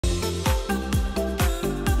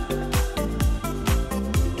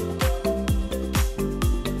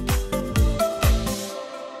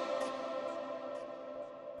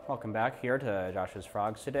welcome back here to Josh's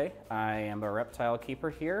Frogs today. I am a reptile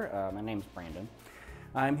keeper here. My name's Brandon.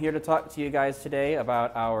 I'm here to talk to you guys today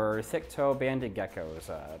about our Thick-Toed Banded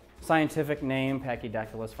Geckos. Scientific name,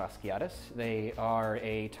 Pachydaculus fasciatus. They are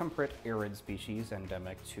a temperate arid species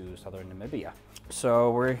endemic to southern Namibia.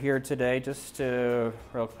 So we're here today just to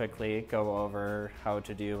real quickly go over how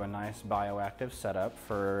to do a nice bioactive setup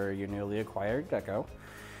for your newly acquired gecko.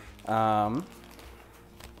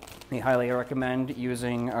 We highly recommend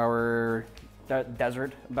using our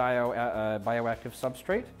desert bioactive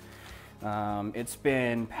substrate. It's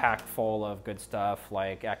been packed full of good stuff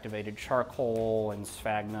like activated charcoal and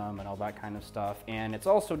sphagnum and all that kind of stuff. And it's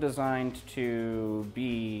also designed to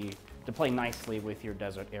play nicely with your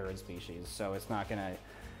desert arid species. So it's not gonna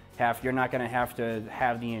you're not gonna have to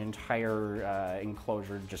have the entire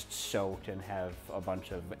enclosure just soaked and have a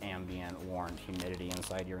bunch of ambient warm humidity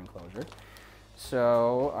inside your enclosure.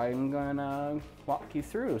 So I'm gonna walk you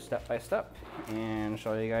through step by step and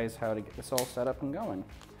show you guys how to get this all set up and going.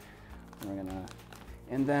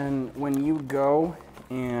 And then when you go,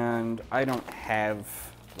 and I don't have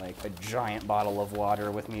like a giant bottle of water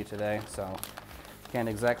with me today, so can't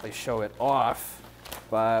exactly show it off,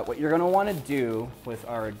 but what you're gonna wanna do with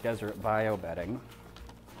our desert bio bedding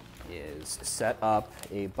is set up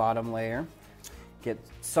a bottom layer, get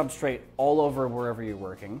substrate all over wherever you're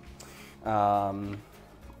working.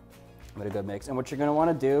 But a good mix. And what you're gonna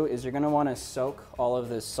wanna do is you're gonna wanna soak all of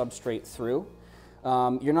this substrate through.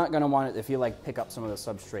 You're not gonna want it, if you like pick up some of the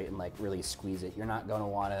substrate and like really squeeze it, you're not gonna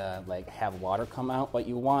wanna like have water come out, but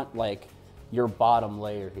you want like your bottom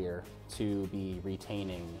layer here to be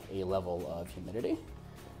retaining a level of humidity.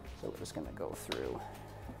 So we're just gonna go through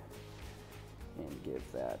and give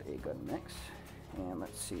that a good mix. And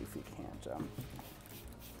let's see if we can't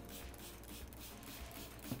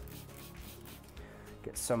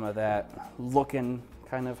get some of that looking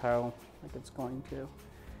kind of how like it's going to.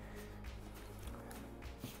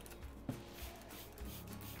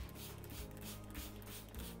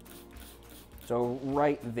 So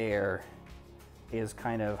right there is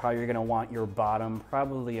kind of how you're gonna want your bottom,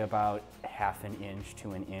 probably about ½ an inch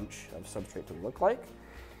to an inch of substrate to look like.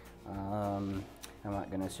 I'm not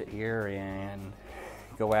gonna sit here and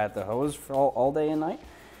go at the hose for all day and night,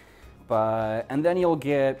 and then you'll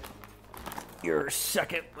get your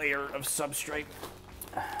second layer of substrate.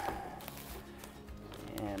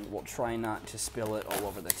 And we'll try not to spill it all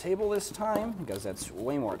over the table this time because that's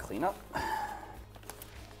way more cleanup.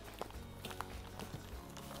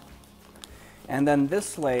 And then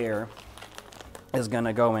this layer is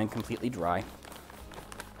gonna go in completely dry.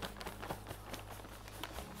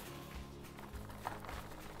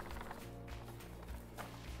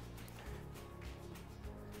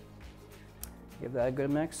 Give that a good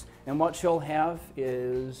mix. And what you'll have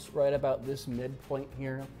is right about this midpoint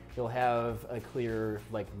here, you'll have a clear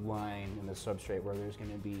like line in the substrate where there's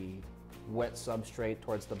gonna be wet substrate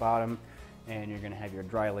towards the bottom and you're gonna have your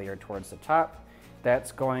dry layer towards the top.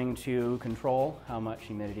 That's going to control how much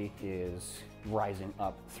humidity is rising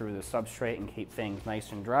up through the substrate and keep things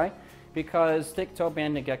nice and dry, because thick-toed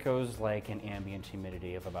banded geckos like an ambient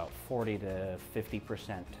humidity of about 40 to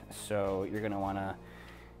 50%. So you're gonna wanna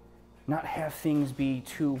not have things be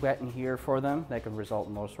too wet in here for them. That could result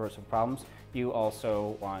in those sorts of problems. You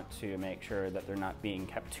also want to make sure that they're not being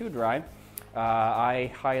kept too dry.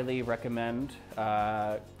 I highly recommend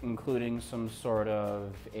including some sort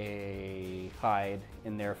of a hide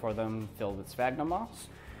in there for them filled with sphagnum moss,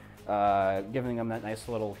 giving them that nice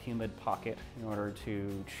little humid pocket in order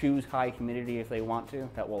to choose high humidity if they want to.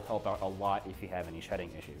 That will help out a lot if you have any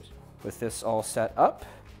shedding issues. With this all set up,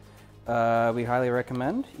 we highly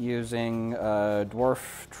recommend using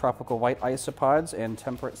dwarf tropical white isopods and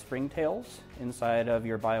temperate springtails inside of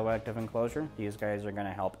your bioactive enclosure. These guys are going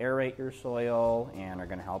to help aerate your soil and are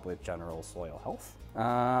going to help with general soil health.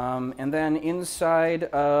 And then inside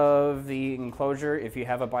of the enclosure, if you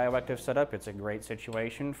have a bioactive setup, it's a great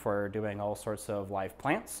situation for doing all sorts of live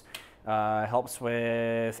plants. Helps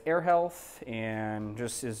with air health and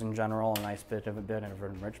just is in general a nice bit of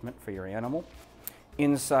enrichment for your animal.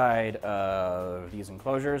 Inside of these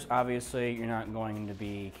enclosures, obviously, you're not going to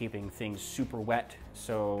be keeping things super wet,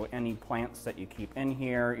 so any plants that you keep in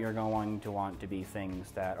here, you're going to want to be things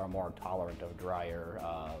that are more tolerant of drier,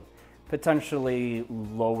 potentially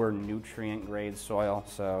lower nutrient grade soil.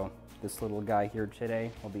 So this little guy here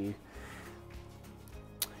today will be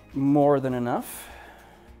more than enough.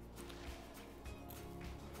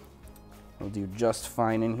 We'll do just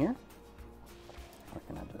fine in here.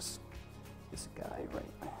 We're gonna just this guy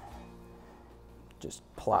right, just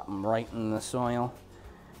plop him right in the soil.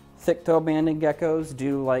 Thick-Toed Banded Geckos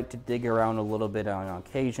do like to dig around a little bit on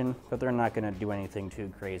occasion, but they're not going to do anything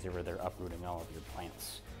too crazy where they're uprooting all of your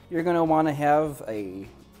plants. You're going to want to have a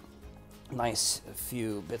nice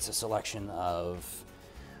few bits of selection of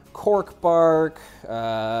cork bark,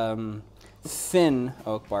 thin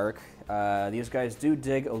oak bark. These guys do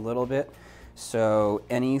dig a little bit, so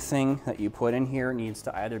anything that you put in here needs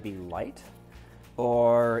to either be light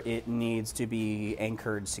or it needs to be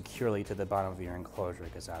anchored securely to the bottom of your enclosure,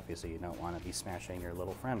 because obviously you don't want to be smashing your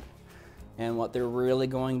little friend. And what they're really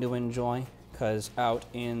going to enjoy, because out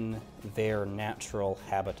in their natural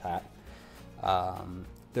habitat,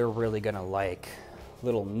 they're really going to like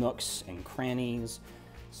little nooks and crannies.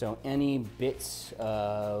 So any bits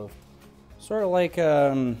of sort of like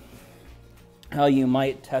how you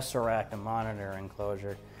might tesseract a monitor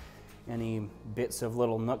enclosure, any bits of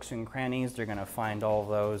little nooks and crannies, they're going to find all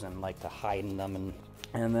those and like to hide in them.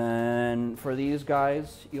 And then for these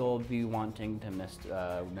guys, you'll be wanting to mist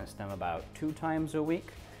them about 2 times a week.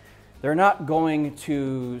 They're not going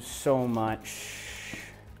to so much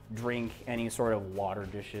drink any sort of water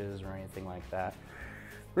dishes or anything like that.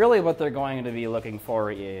 Really what they're going to be looking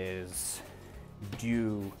for is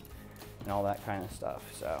dew and all that kind of stuff.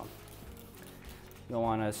 So you'll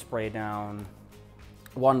want to spray down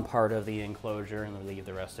one part of the enclosure and leave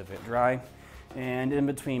the rest of it dry. And in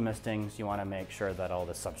between mistings, you want to make sure that all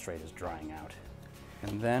the substrate is drying out.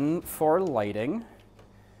 And then for lighting,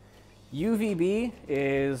 UVB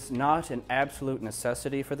is not an absolute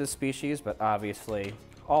necessity for this species, but obviously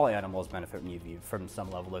all animals benefit from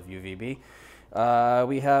some level of UVB.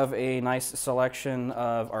 We have a nice selection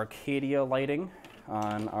of Arcadia lighting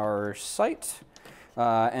on our site.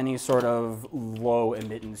 Any sort of low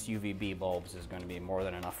emittance UVB bulbs is going to be more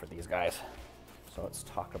than enough for these guys. So let's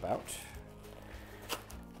talk about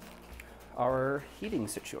our heating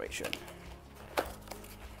situation.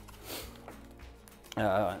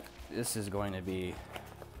 This is going to be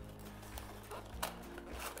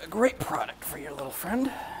a great product for your little friend.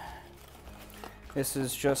 This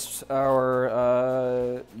is just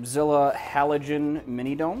our Zilla halogen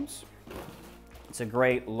mini domes. It's a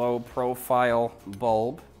great low profile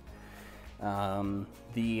bulb.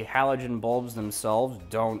 The halogen bulbs themselves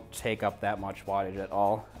don't take up that much wattage at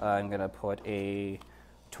all. I'm gonna put a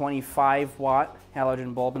 25 watt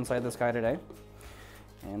halogen bulb inside this guy today,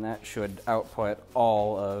 and that should output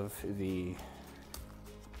all of the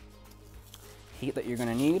heat that you're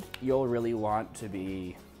gonna need. You'll really want to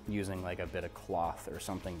be using like a bit of cloth or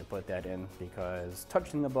something to put that in, because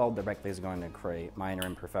touching the bulb directly is going to create minor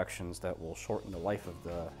imperfections that will shorten the life of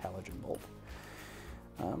the halogen bulb.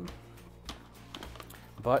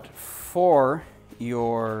 But for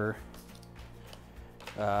your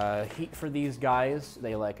heat for these guys,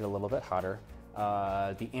 they like it a little bit hotter.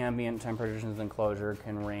 The ambient temperatures in the enclosure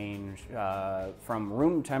can range from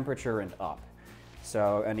room temperature and up.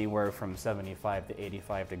 So anywhere from 75 to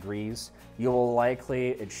 85 degrees. You'll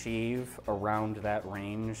likely achieve around that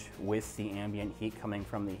range with the ambient heat coming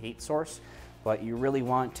from the heat source, but you really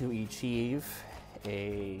want to achieve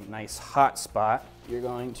a nice hot spot. You're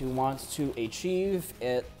going to want to achieve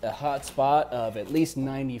a hot spot of at least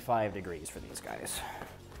 95 degrees for these guys.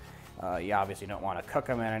 You obviously don't want to cook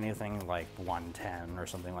them at anything like 110 or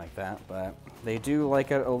something like that, but they do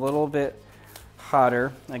like it a little bit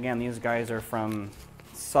hotter. Again, these guys are from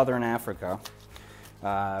southern Africa,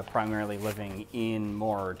 primarily living in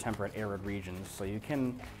more temperate arid regions. So you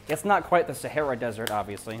can, it's not quite the Sahara Desert,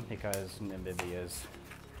 obviously, because Namibia is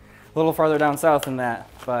a little farther down south than that,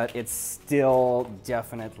 but it's still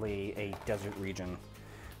definitely a desert region.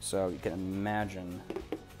 So you can imagine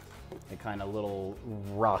the kind of little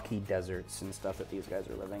rocky deserts and stuff that these guys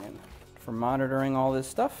are living in. For monitoring all this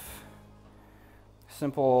stuff,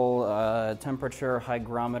 simple temperature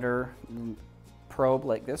hygrometer probe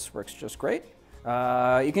like this works just great.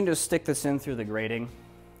 You can just stick this in through the grating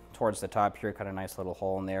towards the top here, cut a nice little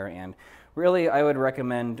hole in there, and really I would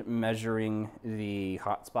recommend measuring the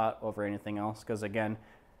hot spot over anything else, because again,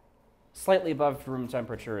 slightly above room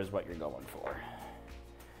temperature is what you're going for.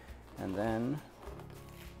 And then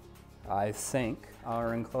I think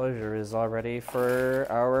our enclosure is all ready for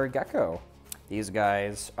our gecko. These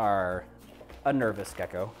guys are a nervous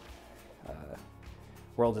gecko.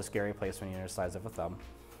 World's a scary place when you're the size of a thumb.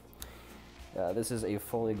 This is a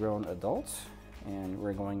fully grown adult, and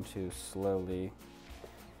we're going to slowly...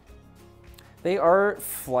 They are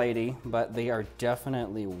flighty, but they are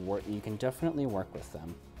definitely you can definitely work with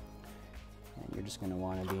them. And you're just going to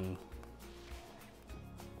want to be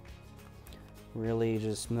really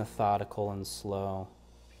just methodical and slow.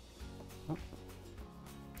 Oh.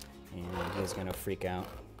 And he's going to freak out.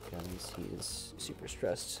 because he's super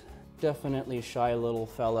stressed. Definitely shy little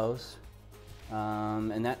fellows.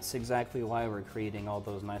 And that's exactly why we're creating all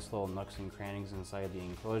those nice little nooks and crannies inside the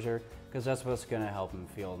enclosure, because that's what's going to help them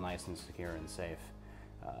feel nice and secure and safe.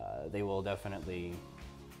 They will definitely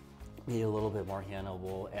be a little bit more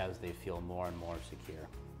handleable as they feel more and more secure.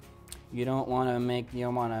 You don't want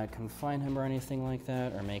to confine him or anything like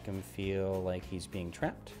that, or make him feel like he's being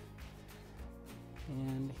trapped.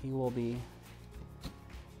 And he will be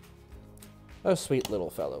a sweet little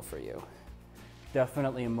fellow for you.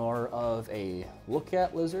 Definitely more of a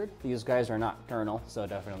look-at lizard. These guys are nocturnal, so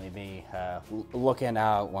definitely be looking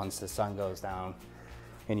out once the sun goes down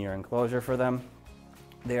in your enclosure for them.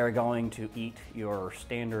 They are going to eat your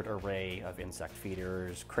standard array of insect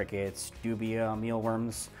feeders, crickets, dubia,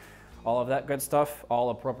 mealworms, all of that good stuff, all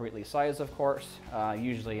appropriately sized, of course.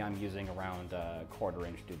 Usually I'm using around 1/4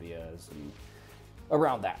 inch dubias and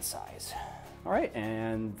around that size. All right,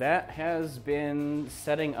 and that has been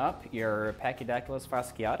setting up your Pachydaculus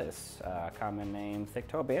fasciatus, common name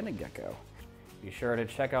Thick-Toed Banded Gecko. Be sure to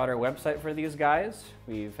check out our website for these guys.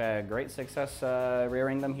 We've had great success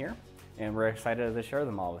rearing them here, and we're excited to share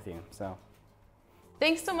them all with you. So,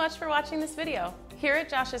 thanks so much for watching this video. Here at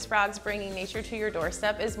Josh's Frogs, bringing nature to your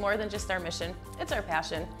doorstep is more than just our mission, it's our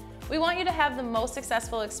passion. We want you to have the most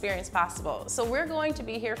successful experience possible, so we're going to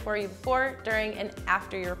be here for you before, during, and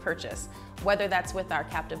after your purchase, whether that's with our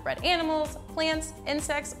captive-bred animals, plants,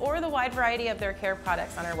 insects, or the wide variety of their care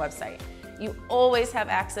products on our website. You always have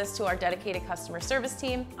access to our dedicated customer service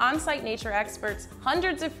team, on-site nature experts,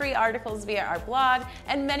 hundreds of free articles via our blog,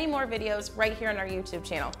 and many more videos right here on our YouTube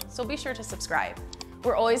channel, so be sure to subscribe.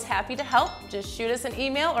 We're always happy to help. Just shoot us an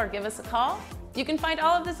email or give us a call. You can find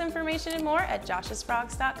all of this information and more at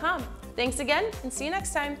joshsfrogs.com. Thanks again, and see you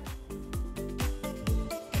next time.